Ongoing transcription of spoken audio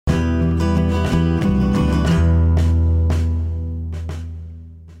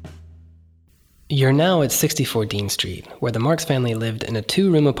You're now at 64 Dean Street, where the Marks family lived in a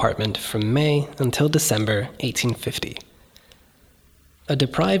 2-room apartment from May until December 1850. A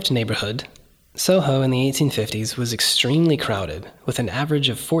deprived neighborhood, Soho in the 1850s was extremely crowded, with an average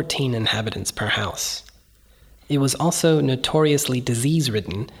of 14 inhabitants per house. It was also notoriously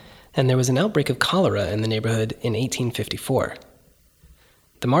disease-ridden, and there was an outbreak of cholera in the neighborhood in 1854.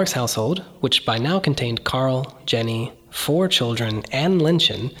 The Marks household, which by now contained Carl, Jenny, 4 children, and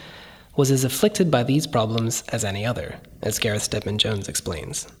Lynchen, was as afflicted by these problems as any other, as Gareth Stedman Jones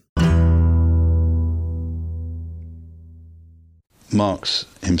explains. Marks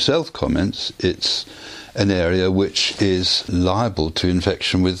himself comments it's an area which is liable to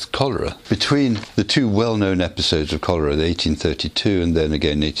infection with cholera. Between the 2 well-known episodes of cholera, the 1832 and then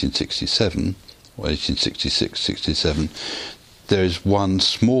again 1867, or 1866-67, there is one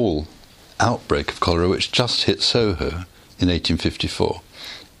small outbreak of cholera which just hit Soho in 1854.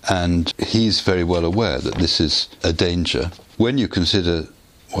 And he's very well aware that this is a danger. When you consider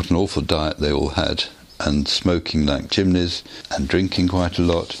what an awful diet they all had, and smoking like chimneys, and drinking quite a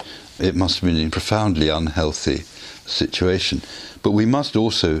lot, it must have been a profoundly unhealthy situation. But we must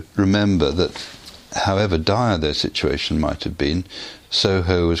also remember that however dire their situation might have been,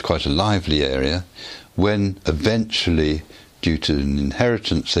 Soho was quite a lively area. When eventually, due to an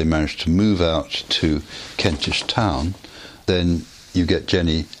inheritance, they managed to move out to Kentish Town, then you get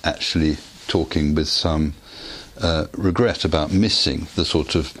Jenny actually talking with some regret about missing the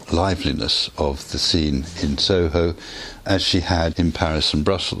sort of liveliness of the scene in Soho as she had in Paris and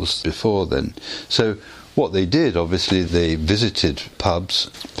Brussels before then. So what they did, obviously, they visited pubs,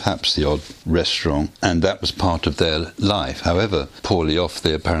 perhaps the odd restaurant, and that was part of their life, however poorly off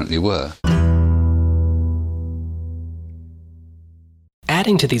they apparently were.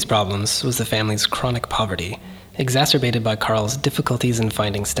 Adding to these problems was the family's chronic poverty, exacerbated by Carl's difficulties in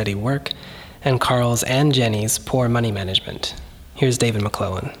finding steady work, and Carl's and Jenny's poor money management. Here's David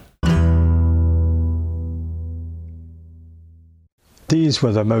McClellan. These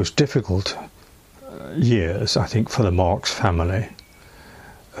were the most difficult years, I think, for the Marks family,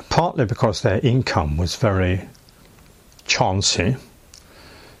 partly because their income was very chancy.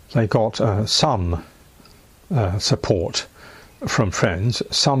 They got some support from friends,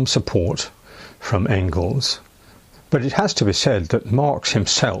 some support from Engels. But it has to be said that Marks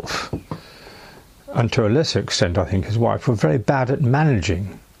himself, and to a lesser extent I think his wife, were very bad at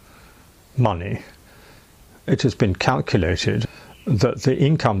managing money. It has been calculated that the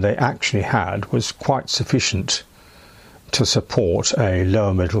income they actually had was quite sufficient to support a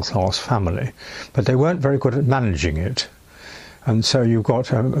lower middle class family, but they weren't very good at managing it. And so you've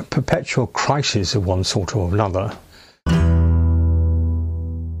got a perpetual crisis of one sort or another.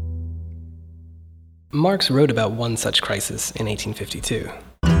 Marks wrote about one such crisis in 1852.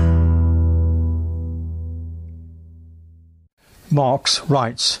 Marks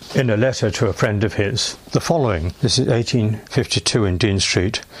writes in a letter to a friend of his the following. This is 1852 in Dean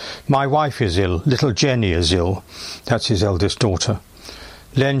Street. "My wife is ill. Little Jenny is ill." That's his eldest daughter.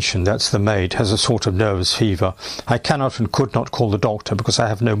 "Lynchen," that's the maid, "has a sort of nervous fever. I cannot and could not call the doctor because I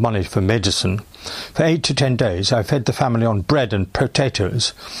have no money for medicine. For 8 to 10 days I fed the family on bread and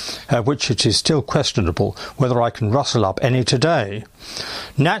potatoes, which it is still questionable whether I can rustle up any today.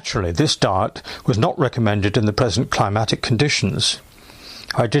 Naturally, this diet was not recommended in the present climatic conditions.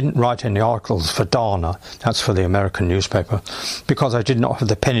 I didn't write any articles for Dana," that's for the American newspaper, "because I did not have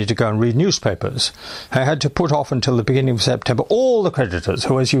the penny to go and read newspapers. I had to put off until the beginning of September all the creditors,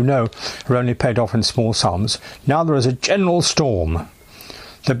 who, as you know, are only paid off in small sums. Now there is a general storm.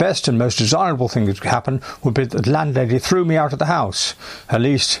 The best and most desirable thing that could happen would be that the landlady threw me out of the house. At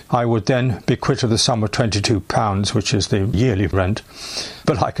least I would then be quit of the sum of £22, which is the yearly rent.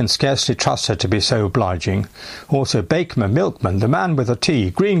 But I can scarcely trust her to be so obliging. Also Bakeman, milkman, the man with the tea,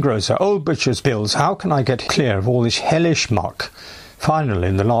 greengrocer, old butcher's bills. How can I get clear of all this hellish muck? Finally,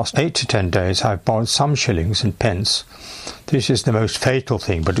 in the last 8 to 10 days, I have borrowed some shillings and pence. This is the most fatal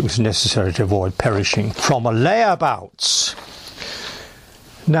thing, but it was necessary to avoid perishing from a layabouts."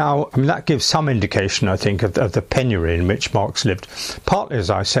 Now, that gives some indication, I think, of the penury in which Marks lived, partly, as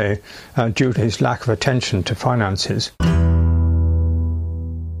I say, due to his lack of attention to finances.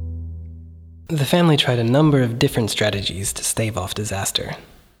 The family tried a number of different strategies to stave off disaster.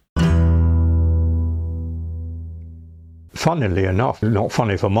 Funnily enough, not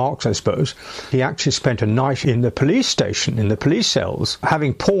funny for Marks, I suppose, he actually spent a night in the police station, in the police cells,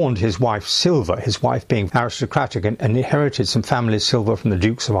 having pawned his wife's silver, his wife being aristocratic and inherited some family silver from the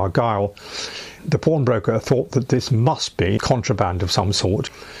Dukes of Argyll. The pawnbroker thought that this must be contraband of some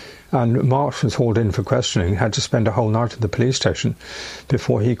sort, And Marx was hauled in for questioning, had to spend a whole night at the police station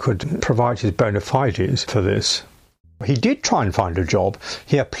before he could provide his bona fides for this. He did try and find a job.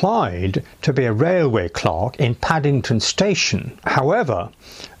 He applied to be a railway clerk in Paddington Station. However,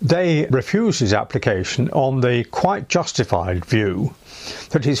 they refused his application on the quite justified view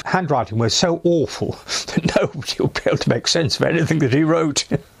that his handwriting was so awful that nobody would be able to make sense of anything that he wrote.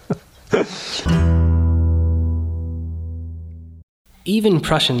 Even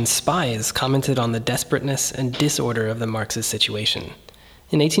Prussian spies commented on the desperateness and disorder of the Marx's situation.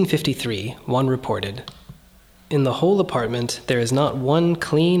 In 1853, one reported, "In the whole apartment, there is not one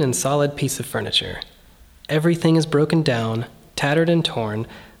clean and solid piece of furniture. Everything is broken down, tattered and torn,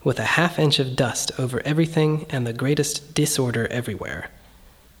 with a half-inch of dust over everything and the greatest disorder everywhere.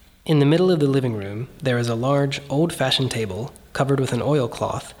 In the middle of the living room, there is a large, old-fashioned table covered with an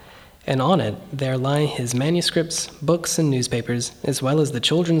oilcloth, and on it there lie his manuscripts, books, and newspapers, as well as the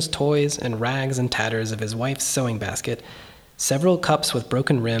children's toys and rags and tatters of his wife's sewing basket, several cups with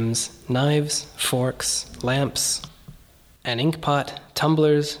broken rims, knives, forks, lamps, an inkpot,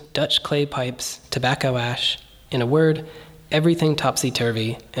 tumblers, Dutch clay pipes, tobacco ash, in a word, everything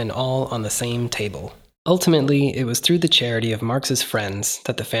topsy-turvy, and all on the same table." Ultimately, it was through the charity of Marx's friends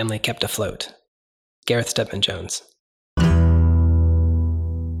that the family kept afloat. Gareth Stedman Jones.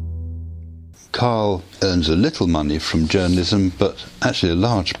 Karl earns a little money from journalism, but actually a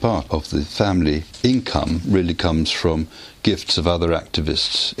large part of the family income really comes from gifts of other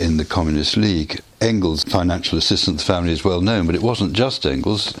activists in the Communist League. Engels' financial assistant to the family is well known, but it wasn't just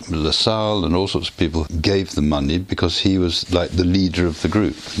Engels. Lassalle and all sorts of people gave them money because he was like the leader of the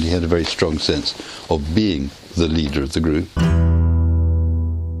group, and he had a very strong sense of being the leader of the group.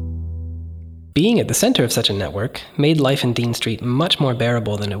 Being at the center of such a network made life in Dean Street much more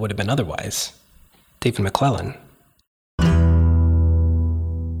bearable than it would have been otherwise. David McClellan.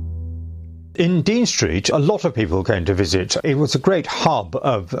 In Dean Street, a lot of people came to visit. It was a great hub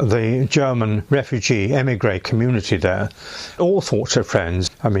of the German refugee émigré community there. All sorts of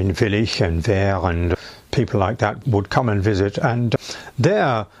friends, Willich and Wehr and people like that would come and visit. And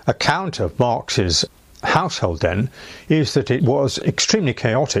their account of Marx's household then is that it was extremely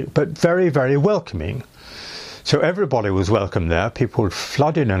chaotic, but very, very welcoming. So everybody was welcome there. People would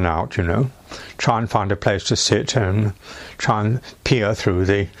flood in and out, try and find a place to sit and try and peer through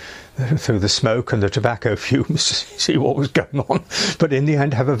the smoke and the tobacco fumes to see what was going on. But in the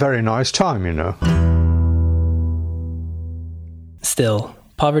end, have a very nice time, Still,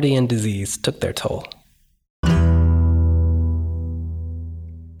 poverty and disease took their toll.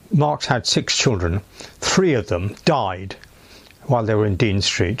 Marx had 6 children. 3 of them died while they were in Dean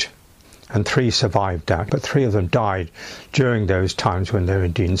Street, and 3 survived that, but 3 of them died during those times when they were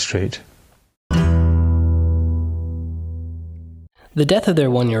in Dean Street. The death of their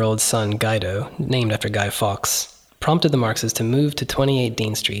 1-year-old son, Guido, named after Guy Fawkes, prompted the Marxes to move to 28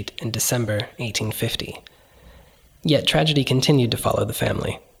 Dean Street in December 1850. Yet tragedy continued to follow the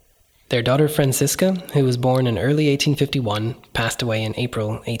family. Their daughter Franziska, who was born in early 1851, passed away in April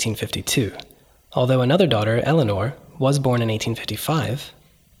 1852. Although another daughter, Eleanor, was born in 1855,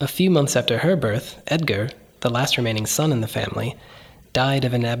 a few months after her birth, Edgar, the last remaining son in the family, died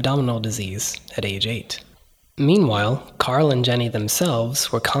of an abdominal disease at age 8. Meanwhile, Karl and Jenny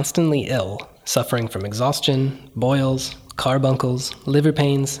themselves were constantly ill, suffering from exhaustion, boils, carbuncles, liver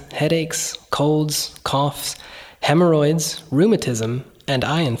pains, headaches, colds, coughs, hemorrhoids, rheumatism, and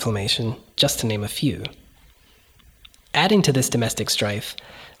eye inflammation, just to name a few. Adding to this domestic strife,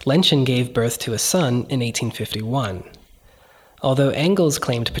 Lenchen gave birth to a son in 1851. Although Engels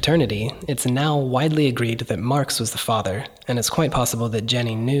claimed paternity, it's now widely agreed that Marx was the father, and it's quite possible that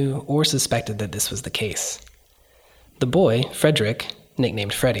Jenny knew or suspected that this was the case. The boy, Frederick,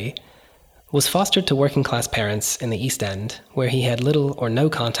 nicknamed Freddie, was fostered to working-class parents in the East End, where he had little or no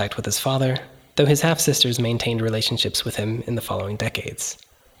contact with his father, though his half-sisters maintained relationships with him in the following decades.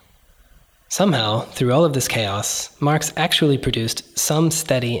 Somehow, through all of this chaos, Marx actually produced some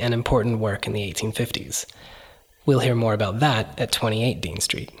steady and important work in the 1850s. We'll hear more about that at 28 Dean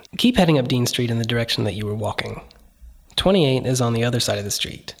Street. Keep heading up Dean Street in the direction that you were walking. 28 is on the other side of the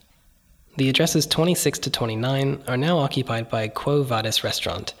street. The addresses 26 to 29 are now occupied by Quo Vadis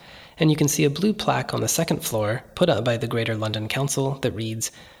Restaurant, and you can see a blue plaque on the second floor put up by the Greater London Council that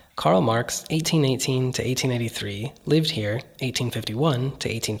reads, Karl Marx, 1818 to 1883, lived here, 1851 to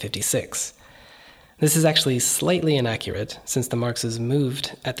 1856. This is actually slightly inaccurate, since the Marxes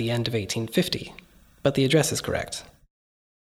moved at the end of 1850, but the address is correct.